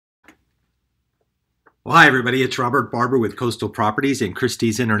Well, hi, everybody. It's Robert Barber with Coastal Properties and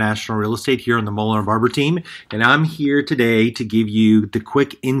Christie's International Real Estate here on the Moeller&Barber team. And I'm here today to give you the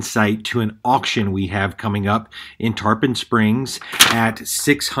quick insight to an auction we have coming up in Tarpon Springs at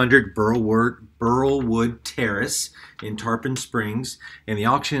 600 Burlwood Terrace in Tarpon Springs. And the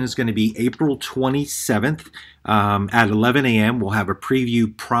auction is going to be April 27th. At 11 a.m. We'll have a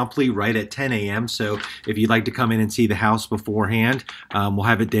preview promptly right at 10 a.m. So if you'd like to come in and see the house beforehand, we'll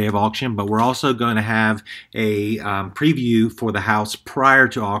have a day of auction. But we're also going to have a preview for the house prior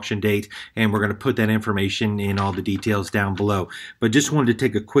to auction date, and we're going to put that information in all the details down below. But just wanted to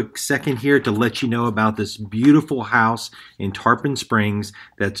take a quick second here to let you know about this beautiful house in Tarpon Springs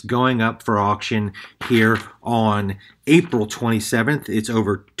that's going up for auction here on April 27th. It's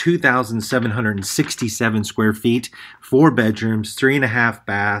over 2,767 square feet, 4 bedrooms, 3.5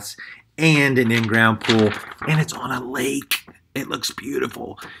 baths, and an in-ground pool, and it's on a lake. It looks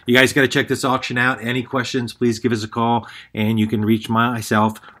beautiful. You guys got to check this auction out. Any questions, please give us a call, and you can reach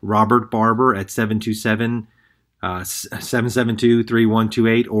myself, Robert Barber, at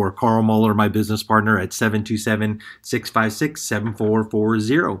 772-3128, or Carl Moeller, my business partner, at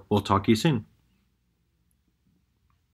 727-656-7440. We'll talk to you soon.